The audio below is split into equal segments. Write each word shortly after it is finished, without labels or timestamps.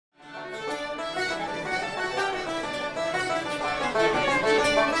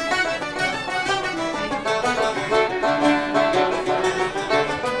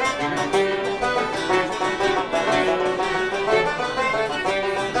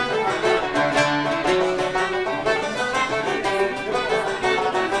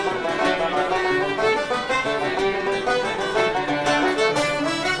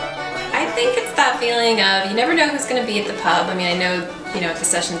feeling of you never know who's going to be at the pub. I mean, I know, you know, at the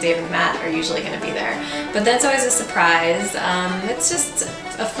session Dave and Matt are usually going to be there, but that's always a surprise. It's just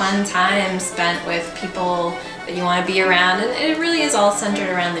a fun time spent with people that you want to be around, and it really is all centered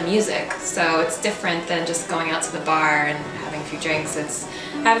around the music. So it's different than just going out to the bar and having a few drinks. It's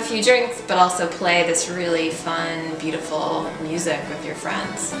have a few drinks, but also play this really fun, beautiful music with your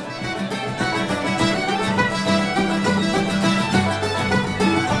friends.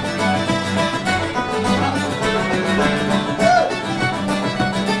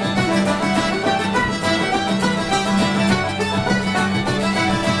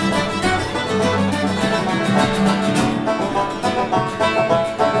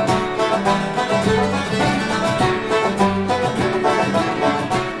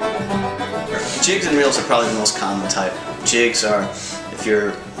 Jigs and reels are probably the most common type. Jigs are, if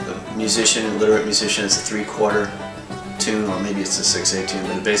you're a musician, a literate musician, it's a 3/4 tune, or maybe it's a 6/8 tune,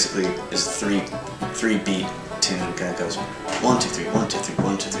 but it basically is a three beat tune. It kind of goes 1 2 3 1 2 3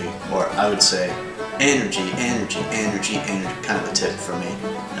 1 2 3, or I would say energy, energy, energy, energy, kind of a tip for me.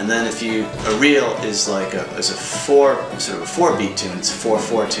 And then if you, a reel is like a sort of a 4 beat tune. It's a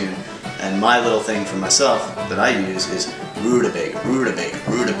 4/4 tune. And my little thing for myself that I use is rutabaga, rutabaga,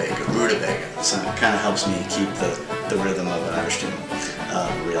 rutabaga, rutabaga. So it kind of helps me keep the rhythm of an Irish tune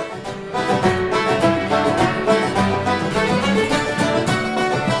real.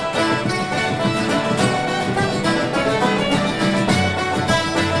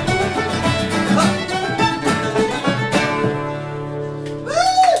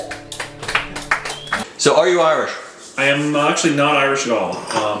 So are you Irish? I am actually not Irish at all.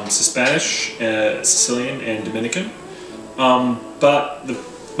 Spanish, Sicilian, and Dominican. But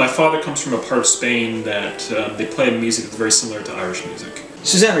my father comes from a part of Spain that they play music that's very similar to Irish music.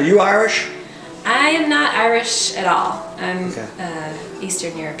 Suzanne, are you Irish? I am not Irish at all. I'm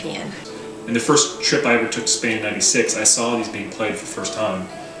Eastern European. And the first trip I ever took to Spain in '96, I saw these being played for the first time,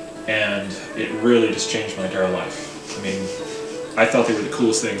 and it really just changed my entire life. I mean, I thought they were the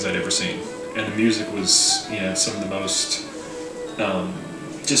coolest things I'd ever seen. And the music was, you know, some of the most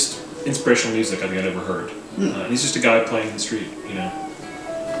just inspirational music I think I'd ever heard. And he's just a guy playing in the street, you know.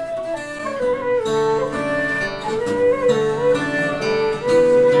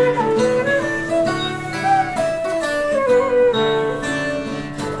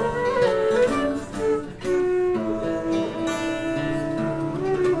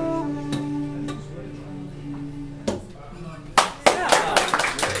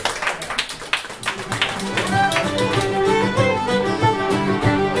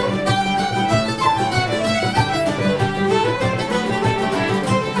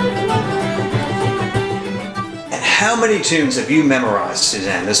 How many tunes have you memorized,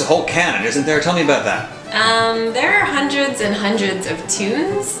 Suzanne? There's a whole canon, isn't there? Tell me about that. There are hundreds and hundreds of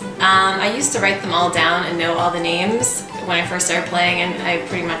tunes. I used to write them all down and know all the names when I first started playing, and I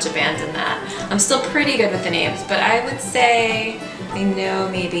pretty much abandoned that. I'm still pretty good with the names, but I would say I know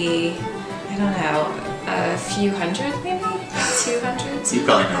maybe, I don't know, a few hundred maybe? 200? You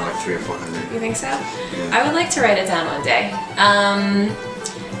probably know like 300 or 400. You think so? Yeah. I would like to write it down one day.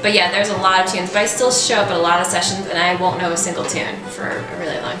 But yeah, there's a lot of tunes, but I still show up at a lot of sessions and I won't know a single tune for a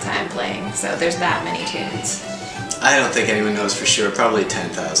really long time playing, so there's that many tunes. I don't think anyone knows for sure. Probably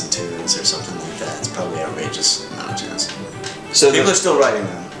 10,000 tunes or something like that. It's probably outrageous amount of tunes. So people are still writing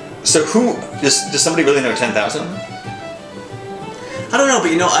them. So who, does somebody really know 10,000? I don't know, but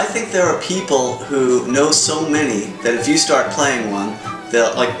you know, I think there are people who know so many that if you start playing one,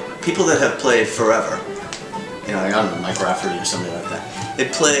 they'll, like, people that have played forever, you know, like, I don't know, Mike Rafferty or somebody like that. They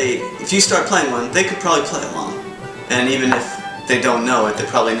play, if you start playing one, they could probably play along. And even if they don't know it, they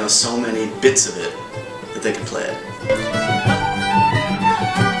probably know so many bits of it that they can play it.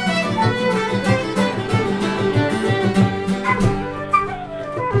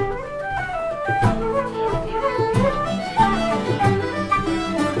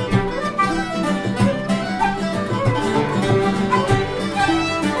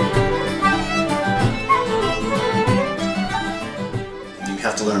 You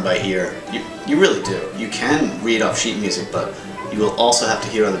have to learn by ear. You really do. You can read off sheet music, but you will also have to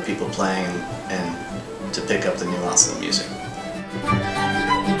hear other people playing and to pick up the nuance of the music.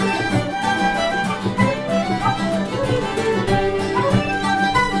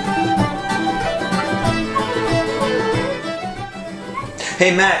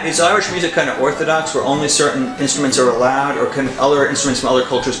 Hey Matt, is Irish music kind of orthodox where only certain instruments are allowed, or can other instruments from other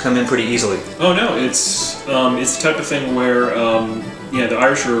cultures come in pretty easily? Oh no, it's the type of thing where yeah, the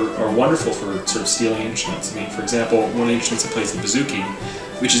Irish are wonderful for sort of stealing instruments. I mean, for example, one of the instruments that plays the bouzouki,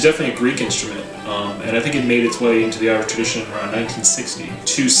 which is definitely a Greek instrument, and I think it made its way into the Irish tradition around 1960.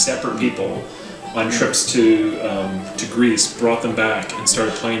 Two separate people on trips to Greece, brought them back and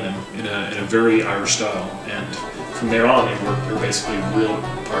started playing them in a very Irish style. And from there on, they were basically a real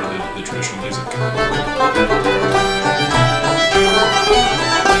part of the traditional music.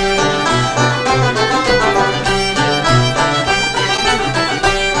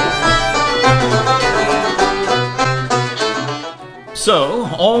 So,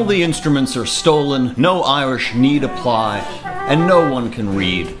 all the instruments are stolen, no Irish need apply, and no one can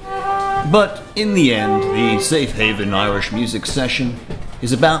read. But in the end, the Safe Haven Irish Music Session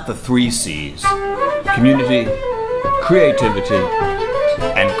is about the 3 C's: community, creativity,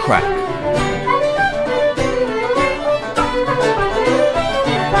 and crack.